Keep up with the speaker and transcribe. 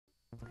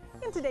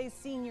In today's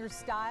Senior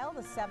Style,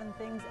 the 7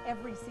 things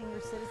every senior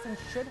citizen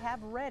should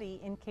have ready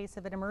in case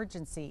of an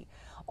emergency.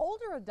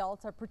 Older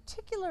adults are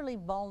particularly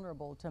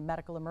vulnerable to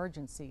medical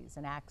emergencies.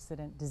 An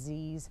accident,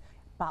 disease,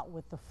 bout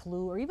with the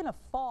flu, or even a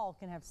fall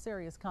can have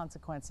serious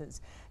consequences.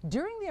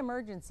 During the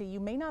emergency, you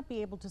may not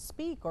be able to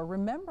speak or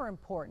remember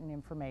important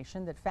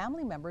information that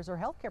family members or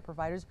healthcare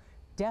providers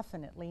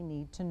definitely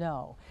need to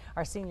know.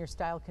 Our Senior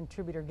Style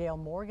contributor Gale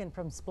Morgan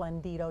from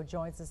Splendido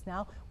joins us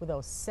now with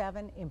those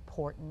 7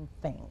 important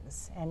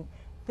things. And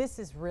this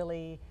is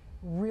really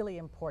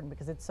important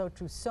because it's so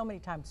true. So many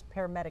times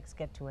paramedics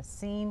get to a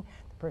scene,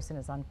 the person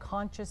is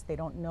unconscious, they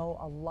don't know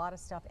a lot of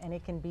stuff, and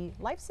it can be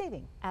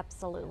life-saving.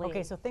 Absolutely.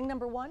 Okay, so thing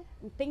number 1?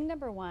 Thing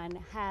number 1,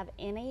 have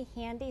in a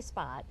handy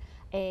spot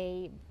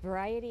a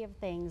variety of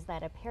things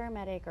that a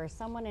paramedic or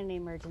someone in an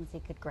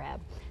emergency could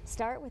grab.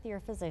 Start with your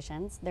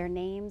physicians, their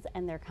names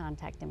and their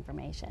contact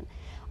information.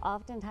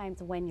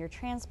 Oftentimes when you're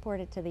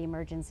transported to the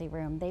emergency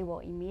room, they will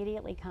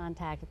immediately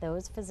contact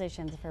those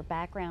physicians for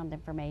background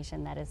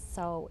information that is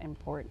so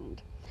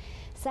important.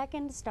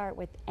 Second, start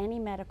with any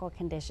medical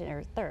condition,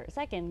 or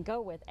second, go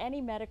with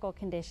any medical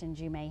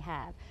conditions you may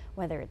have,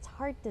 whether it's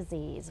heart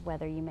disease,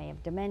 whether you may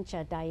have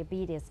dementia,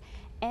 diabetes,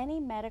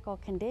 any medical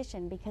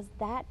condition, because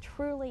that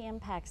truly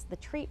impacts the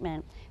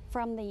treatment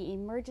from the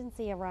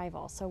emergency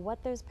arrival. So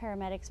what those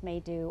paramedics may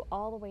do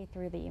all the way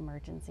through the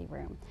emergency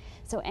room.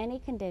 So any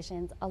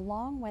conditions.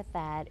 Along with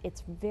that,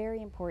 it's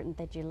very important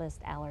that you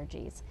list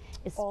allergies.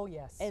 Oh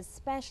yes.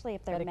 Especially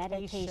if they're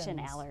medication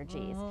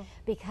allergies,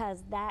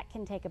 because that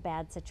can take a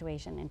bad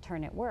situation and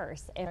turn it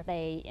worse if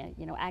they,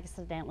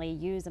 accidentally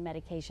use a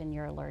medication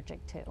you're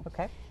allergic to.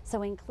 Okay.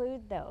 So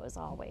include those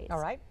always. All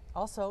right.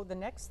 Also, the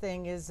next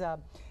thing is,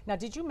 now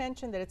did you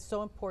mention that it's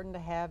so important to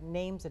have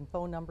names and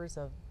phone numbers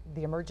of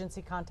the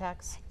emergency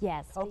contacts?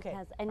 Yes, okay.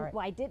 Because, and well,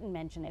 I didn't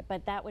mention it,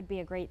 but that would be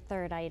a great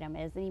third item,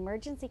 is the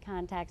emergency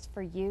contacts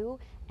for you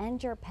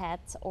and your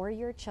pets or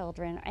your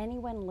children, or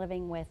anyone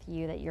living with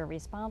you that you're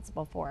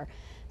responsible for.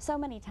 So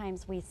many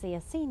times we see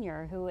a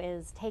senior who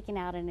is taken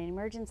out in an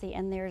emergency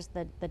and there's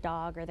the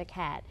dog or the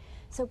cat.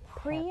 So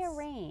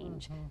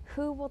pre-arrange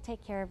who will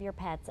take care of your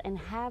pets and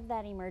have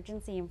that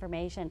emergency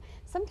information.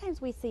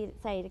 Sometimes we say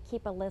to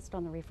keep a list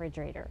on the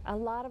refrigerator. A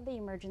lot of the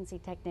emergency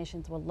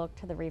technicians will look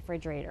to the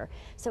refrigerator.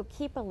 So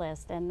keep a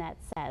list, and that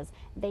says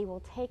they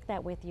will take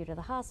that with you to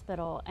the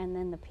hospital, and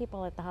then the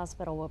people at the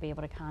hospital will be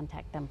able to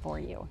contact them for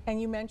you.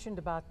 And you mentioned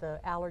about the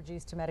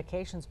allergies to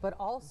medications, but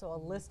also a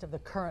list of the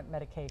current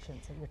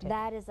medications that you're taking.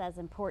 That is as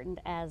important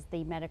as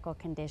the medical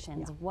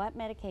conditions, what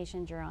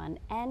medications you're on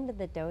and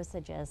the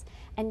dosages.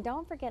 And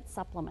don't forget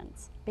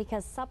supplements,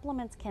 because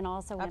supplements can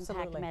also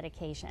impact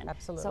medication.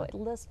 Absolutely. So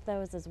list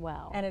those as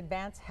well. An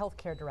advanced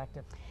healthcare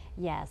directive.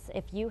 Yes,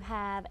 if you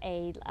have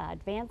a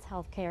advanced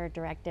healthcare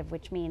directive,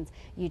 which means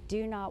you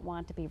do not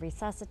want to be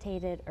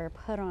resuscitated or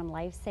put on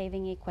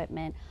life-saving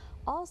equipment,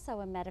 also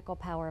a medical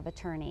power of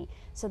attorney,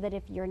 so that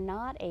if you're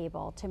not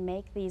able to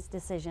make these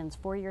decisions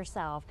for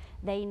yourself,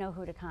 they know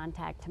who to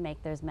contact to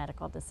make those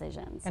medical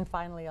decisions. And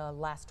finally, a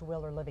last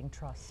will or living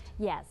trust.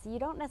 Yes, you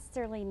don't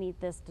necessarily need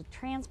this to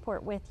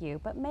transport with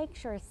you, but make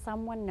sure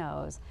someone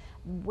knows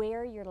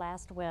where your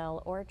last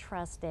will or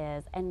trust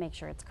is and make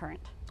sure it's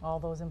current. All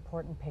those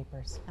important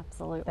papers.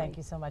 Absolutely. Thank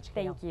you so much,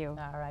 Gale. Thank you.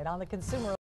 All right, on the consumer